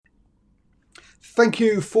Thank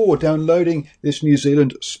you for downloading this New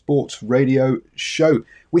Zealand Sports Radio show.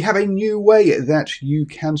 We have a new way that you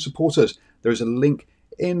can support us. There is a link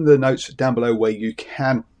in the notes down below where you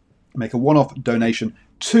can make a one-off donation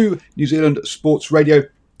to New Zealand Sports Radio.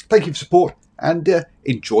 Thank you for support and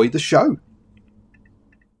enjoy the show.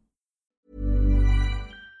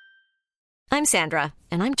 I'm Sandra,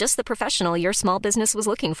 and I'm just the professional your small business was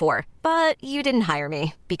looking for. But you didn't hire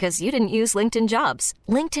me because you didn't use LinkedIn Jobs.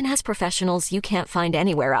 LinkedIn has professionals you can't find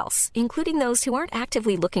anywhere else, including those who aren't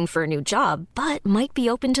actively looking for a new job, but might be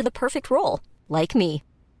open to the perfect role, like me.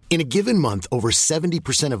 In a given month, over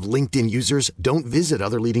 70% of LinkedIn users don't visit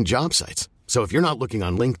other leading job sites. So if you're not looking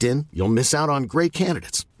on LinkedIn, you'll miss out on great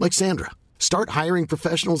candidates like Sandra. Start hiring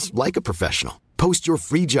professionals like a professional. Post your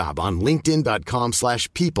free job on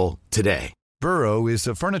linkedin.com/people today. Burrow is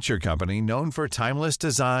a furniture company known for timeless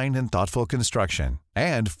design and thoughtful construction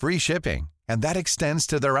and free shipping, and that extends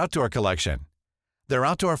to their outdoor collection. Their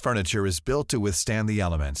outdoor furniture is built to withstand the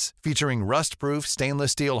elements, featuring rust-proof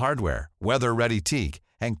stainless steel hardware, weather-ready teak,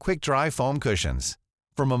 and quick-dry foam cushions.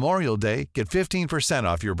 For Memorial Day, get 15%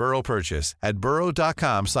 off your Burrow purchase at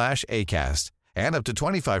burrow.com/acast, and up to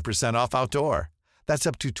 25% off outdoor. That's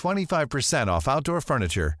up to 25% off outdoor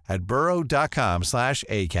furniture at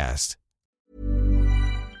burrow.com/acast.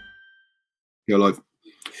 Go live.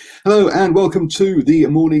 Hello and welcome to the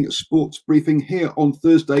morning sports briefing here on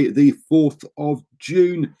Thursday, the 4th of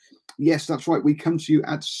June. Yes, that's right. We come to you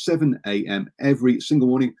at 7 a.m. every single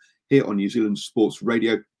morning here on New Zealand Sports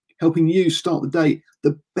Radio, helping you start the day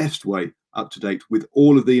the best way, up to date with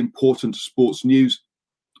all of the important sports news.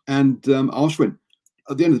 And Ashwin,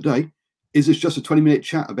 at the end of the day, is this just a 20-minute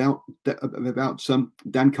chat about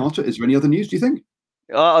Dan Carter? Is there any other news, do you think?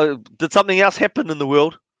 Did something else happen in the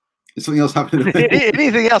world? Did something else happen in the world?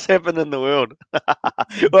 Anything else happen in the world?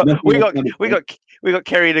 Well, we got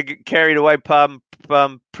carried away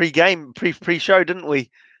pre-show, didn't we?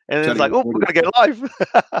 And it's like, oh, we're going to go live.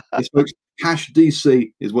 Yes, folks, Hash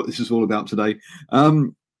DC is what this is all about today.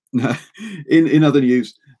 In other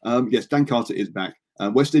news, yes, Dan Carter is back.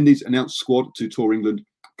 West Indies announced squad to tour England.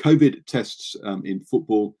 COVID tests in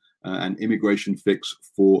football and immigration fix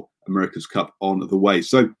for America's Cup on the way.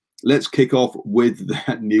 So let's kick off with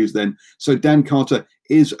that news then. So Dan Carter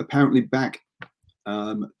is apparently back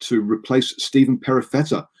to replace Stephen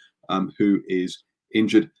Perofeta, who is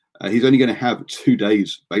injured. He's only going to have 2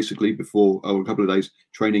 days, basically, a couple of days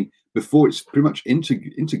training before it's pretty much into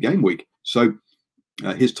game week. So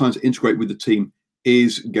his time to integrate with the team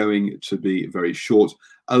is going to be very short.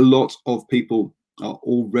 A lot of people are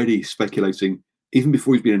already speculating, even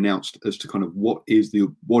before he's been announced, as to kind of what is the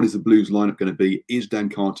Blues lineup going to be. Is Dan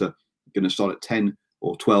Carter going to start at 10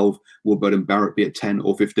 or 12? Will Beauden Barrett be at 10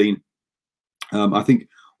 or 15? I think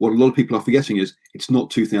what a lot of people are forgetting is it's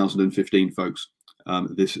not 2015, folks.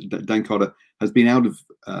 This Dan Carter has been has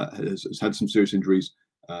had some serious injuries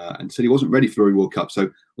and said he wasn't ready for the World Cup.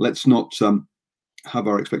 So let's not have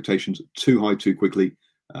our expectations too high too quickly,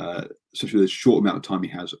 especially the short amount of time he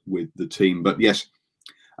has with the team. But yes,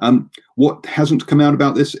 what hasn't come out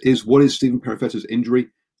about this is what is Stephen Perofeta's injury.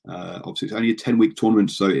 Obviously, it's only a 10-week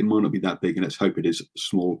tournament, so it might not be that big, and let's hope it is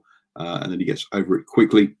small and then he gets over it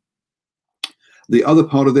quickly. The other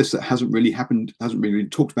part of this that hasn't really been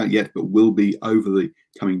talked about yet, but will be over the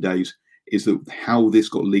coming days, is that how this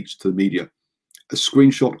got leaked to the media. A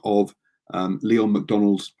screenshot of Leon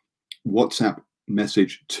McDonald's WhatsApp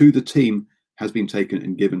message to the team has been taken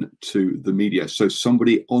and given to the media. So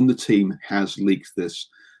somebody on the team has leaked this,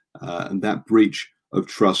 and that breach of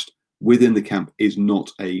trust within the camp is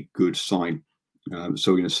not a good sign.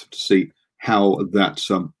 So we're going to see how that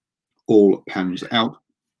all pans out.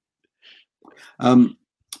 And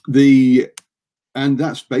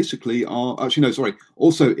that's basically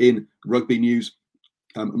also in rugby news,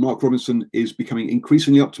 Mark Robinson is becoming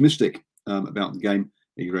increasingly optimistic about the game.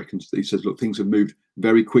 He says, look, things have moved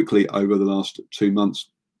very quickly over the last 2 months,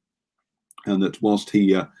 and that whilst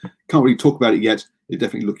he can't really talk about it yet, he's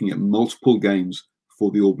definitely looking at multiple games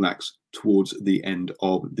for the All Blacks towards the end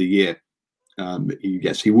of the year.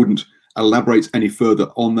 He wouldn't elaborate any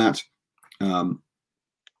further on that.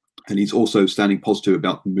 And he's also standing positive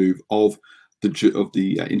about the move of the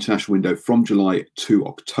international window from July to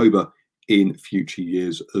October in future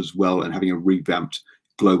years as well, and having a revamped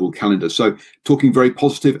global calendar. So talking very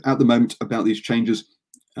positive at the moment about these changes.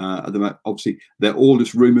 Obviously, they're all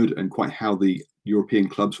just rumoured, and quite how the European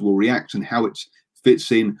clubs will react and how it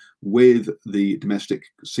fits in with the domestic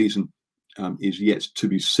season is yet to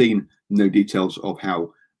be seen. No details of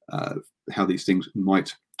how these things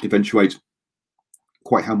might eventuate.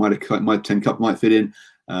 Quite how my 10 Cup might fit in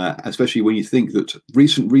especially when you think that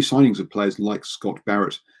recent re-signings of players like Scott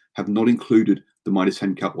Barrett have not included the Mitre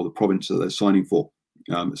 10 Cup or the province that they're signing for.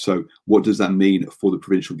 So what does that mean for the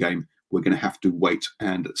provincial game? We're going to have to wait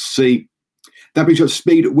and see. That brings us up to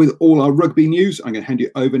speed with all our rugby news. I'm going to hand you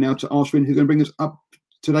over now to Ashwin, who's going to bring us up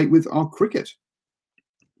to date with our cricket.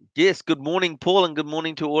 Yes, good morning, Paul, and good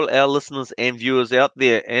morning to all our listeners and viewers out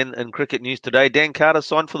there. And in cricket news today, Dan Carter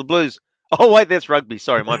signed for the Blues. Oh, wait, that's rugby.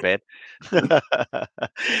 Sorry, my bad.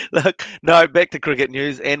 Look, no, back to cricket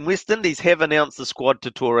news. And West Indies have announced the squad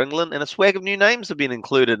to tour England, and a swag of new names have been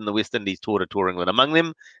included in the West Indies tour to tour England. Among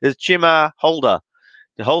them is Chema Holder.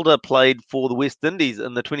 The Holder played for the West Indies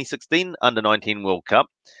in the 2016 Under-19 World Cup,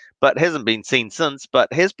 but hasn't been seen since,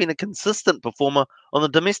 but has been a consistent performer on the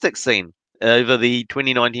domestic scene. Over the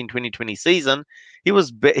 2019-2020 season,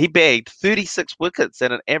 he bagged 36 wickets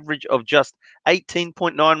at an average of just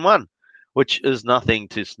 18.91, which is nothing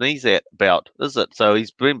to sneeze at about, is it? So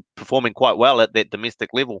he's been performing quite well at that domestic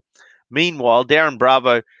level. Meanwhile, Darren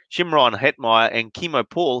Bravo, Shimron Hetmeyer and Kemo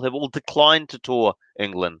Paul have all declined to tour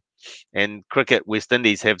England. And Cricket West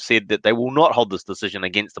Indies have said that they will not hold this decision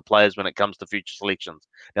against the players when it comes to future selections.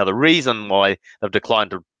 Now, the reason why they've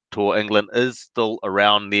declined to tour England is still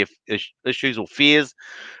around their issues or fears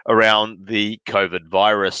around the COVID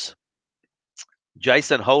virus.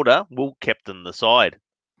 Jason Holder will captain the side.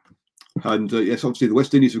 And yes, obviously the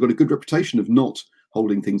West Indies have got a good reputation of not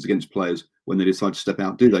holding things against players when they decide to step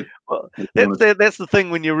out, do they? Well, that's the thing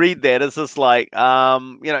when you read that. It's just like,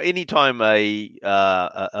 anytime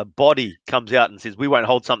a body comes out and says, we won't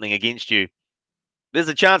hold something against you, there's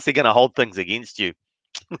a chance they're going to hold things against you.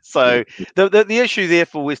 So the issue there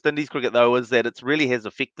for West Indies cricket, though, is that it really has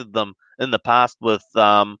affected them in the past with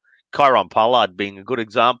Kieron Pollard being a good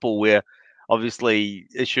example where obviously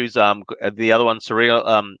issues, the other one,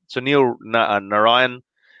 Sunil Narayan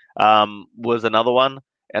was another one.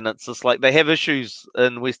 And it's just like they have issues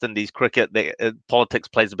in West Indies cricket that politics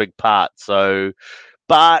plays a big part. So,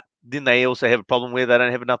 but then they also have a problem where they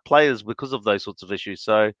don't have enough players because of those sorts of issues.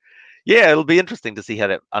 So, yeah, it'll be interesting to see how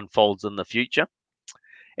that unfolds in the future.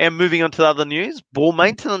 And moving on to other news, ball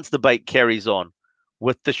maintenance debate carries on,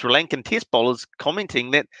 with the Sri Lankan test bowlers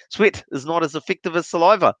commenting that sweat is not as effective as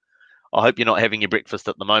saliva. I hope you're not having your breakfast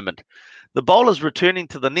at the moment. The bowlers returning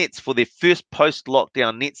to the nets for their first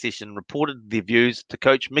post-lockdown net session reported their views to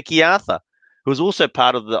coach Mickey Arthur, who is also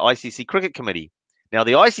part of the ICC Cricket Committee. Now,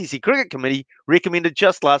 the ICC Cricket Committee recommended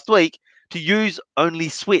just last week to use only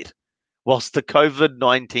sweat whilst the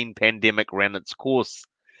COVID-19 pandemic ran its course.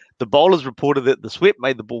 The bowlers reported that the sweat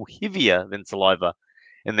made the ball heavier than saliva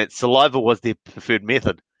and that saliva was their preferred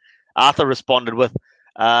method. Arthur responded with,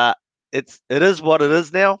 it is what it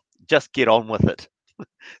is now. Just get on with it.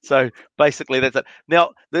 So basically that's it.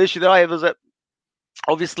 Now, the issue that I have is that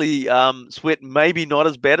obviously sweat may be not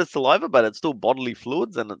as bad as saliva, but it's still bodily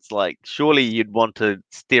fluids. And it's like, surely you'd want to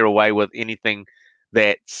steer away with anything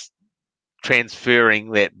that's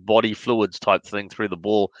transferring that body fluids type thing through the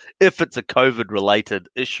ball if it's a COVID related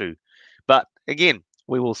issue. But again,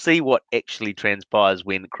 we will see what actually transpires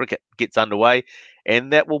when cricket gets underway,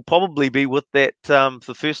 and that will probably be with that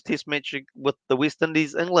the first test match with the West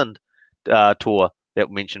Indies England tour that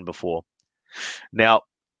we mentioned before. Now,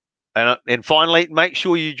 and finally, make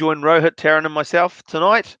sure you join Rohit, Taran and myself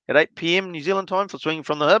tonight at 8 p.m. New Zealand time for Swinging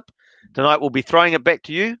from the Hip. Tonight we'll be throwing it back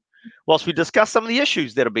to you whilst we discuss some of the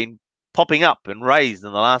issues that have been popping up and raised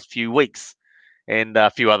in the last few weeks, and a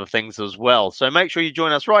few other things as well. So make sure you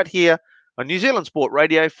join us right here on New Zealand Sport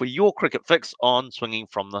Radio for your cricket fix on Swinging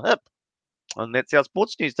from the Hip. And that's our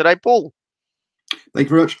sports news today, Paul. Thank you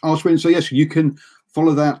very much, Ashwin. So yes, you can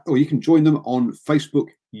follow that, or you can join them on Facebook,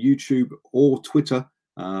 YouTube, or Twitter.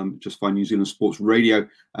 Just find New Zealand Sports Radio.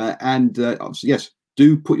 And obviously, yes,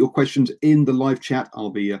 do put your questions in the live chat. I'll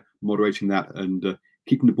be moderating that and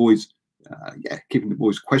keeping the boys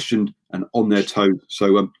questioned and on their toes.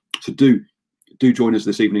 So do join us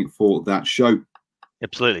this evening for that show.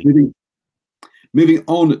 Absolutely. Moving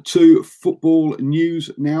on to football news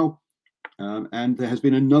now, and there has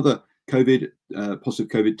been another positive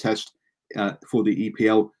COVID test for the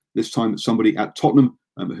EPL. This time, somebody at Tottenham,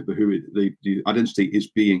 who the identity is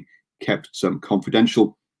being kept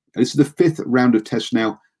confidential. This is the fifth round of tests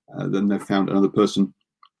now. Then they found another person.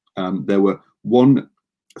 There were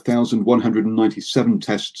 1,197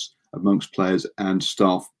 tests amongst players and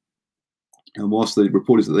staff. And whilst the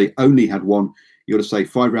report is that they only had one, you got to say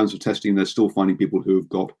 5 rounds of testing, and they're still finding people who have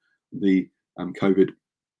got the COVID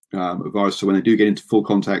virus. So when they do get into full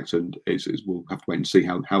contact, and we'll have to wait and see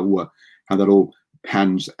how that all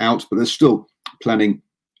pans out. But they're still planning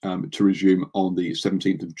to resume on the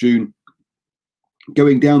 17th of June.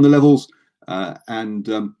 Going down the levels,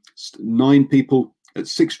 and 9 people at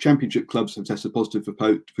 6 championship clubs have tested positive for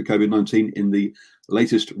COVID-19 in the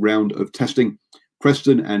latest round of testing.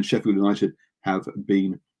 Preston and Sheffield Wednesday have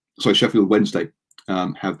been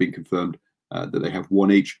confirmed that they have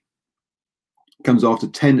 1 each. Comes after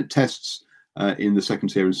 10 tests in the second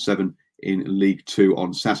tier and 7 in League 2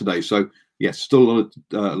 on Saturday. So yes, still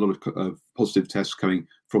a lot of positive tests coming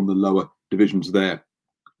from the lower divisions there.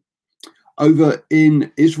 Over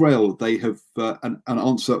in Israel, they have an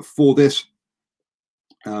answer for this.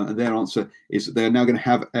 And their answer is that they are now going to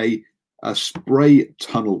have a spray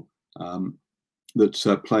tunnel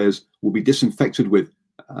that players will be disinfected with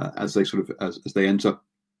as they enter.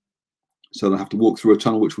 So they'll have to walk through a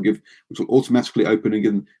tunnel which will automatically open and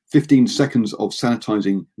give them 15 seconds of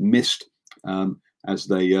sanitizing mist as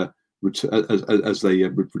they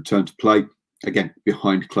return to play, again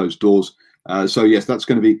behind closed doors. So yes, that's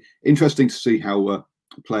going to be interesting to see how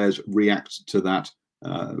players react to that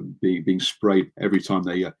being sprayed every time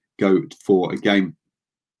they go for a game.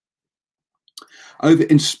 Over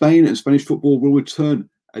in Spain, and Spanish football will return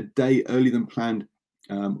a day earlier than planned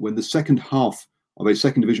when the second half of a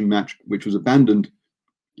second division match, which was abandoned,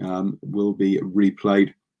 will be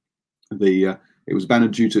replayed. It was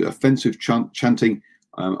abandoned due to offensive chanting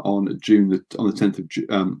on the 10th of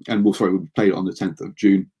June, and will be played on the 10th of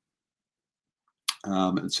June.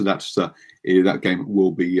 So that's that game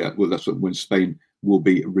will be that's when Spain will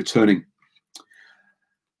be returning.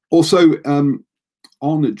 Also on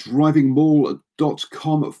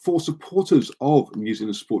drivingmall.com, for supporters of New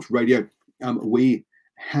Zealand Sports Radio, we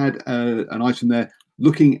had an item there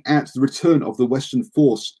looking at the return of the Western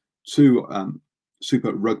Force to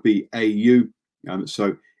Super Rugby AU.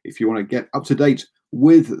 So if you want to get up to date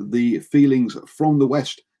with the feelings from the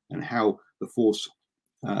West and how the Force,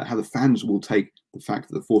 how the fans will take the fact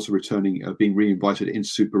that the Force are returning, being re-invited in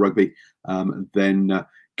Super Rugby, then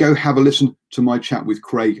go have a listen to my chat with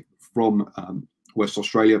Craig from West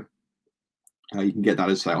Australia. You can get that,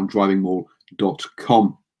 as I say, on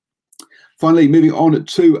drivingmall.com. Finally, moving on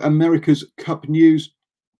to America's Cup news,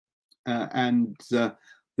 and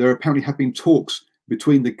there apparently have been talks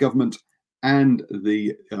between the government and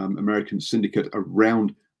the American syndicate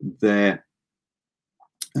around their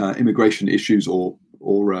immigration issues or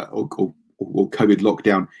COVID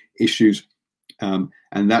lockdown issues, and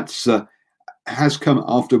that's has come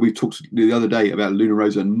after we talked the other day about Luna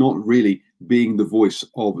Rosa not really being the voice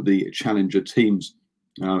of the challenger teams.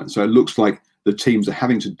 So it looks like the teams are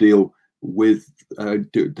having to deal with having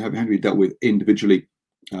to be dealt with individually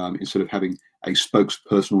instead of having a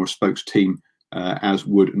spokesperson or a spokes team as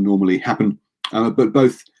would normally happen. But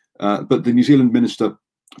the New Zealand Minister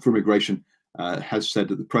for Immigration has said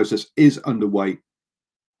that the process is underway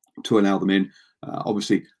to allow them in.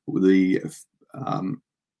 Obviously, the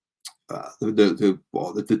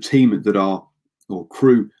team that are, or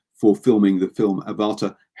crew for filming the film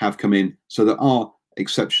Avatar, have come in. So there are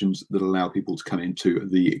exceptions that allow people to come into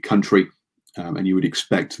the country, and you would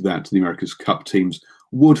expect that the America's Cup teams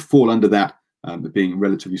would fall under that, being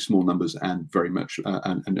relatively small numbers and very much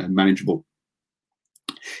and manageable.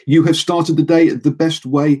 You have started the day the best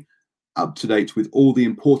way, up to date with all the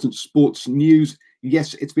important sports news.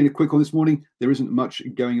 Yes, it's been a quick one this morning. There isn't much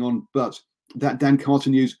going on, but that Dan Carter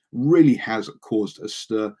news really has caused a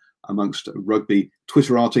stir amongst rugby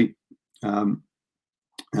Twitterati,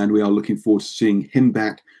 and we are looking forward to seeing him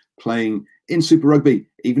back playing in Super Rugby,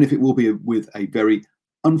 even if it will be with a very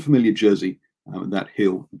unfamiliar jersey that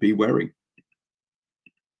he'll be wearing.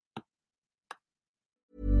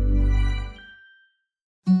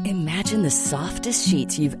 Imagine the softest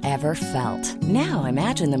sheets you've ever felt. Now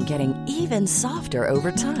imagine them getting even softer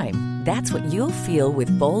over time. That's what you'll feel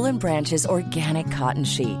with Boll & Branch's organic cotton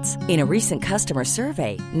sheets. In a recent customer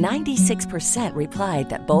survey, 96% replied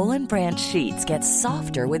that Boll & Branch sheets get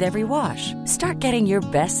softer with every wash. Start getting your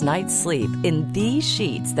best night's sleep in these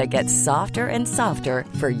sheets that get softer and softer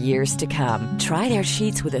for years to come. Try their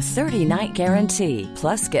sheets with a 30-night guarantee.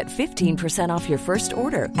 Plus, get 15% off your first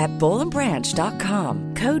order at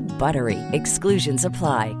bollandbranch.com. Code BUTTERY. Exclusions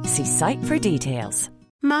apply. See site for details.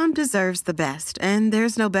 Mom deserves the best, and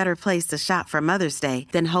there's no better place to shop for Mother's Day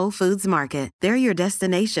than Whole Foods Market. They're your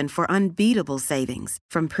destination for unbeatable savings,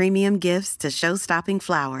 from premium gifts to show-stopping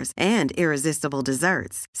flowers and irresistible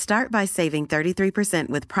desserts. Start by saving 33%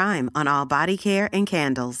 with Prime on all body care and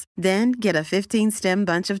candles. Then get a 15-stem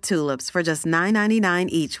bunch of tulips for just $9.99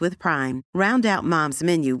 each with Prime. Round out Mom's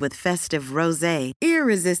menu with festive rosé,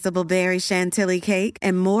 irresistible berry chantilly cake,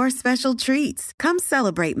 and more special treats. Come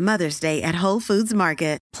celebrate Mother's Day at Whole Foods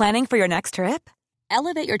Market. Planning for your next trip?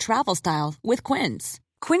 Elevate your travel style with Quince.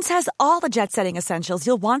 Quince has all the jet-setting essentials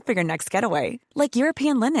you'll want for your next getaway, like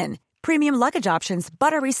European linen, premium luggage options,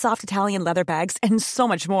 buttery soft Italian leather bags, and so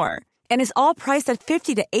much more. And is all priced at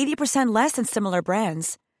 50 to 80% less than similar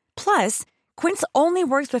brands. Plus, Quince only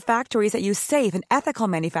works with factories that use safe and ethical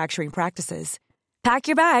manufacturing practices. Pack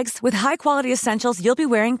your bags with high-quality essentials you'll be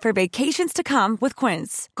wearing for vacations to come with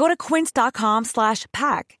Quince. Go to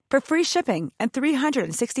quince.com/pack for free shipping and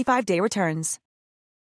 365-day returns.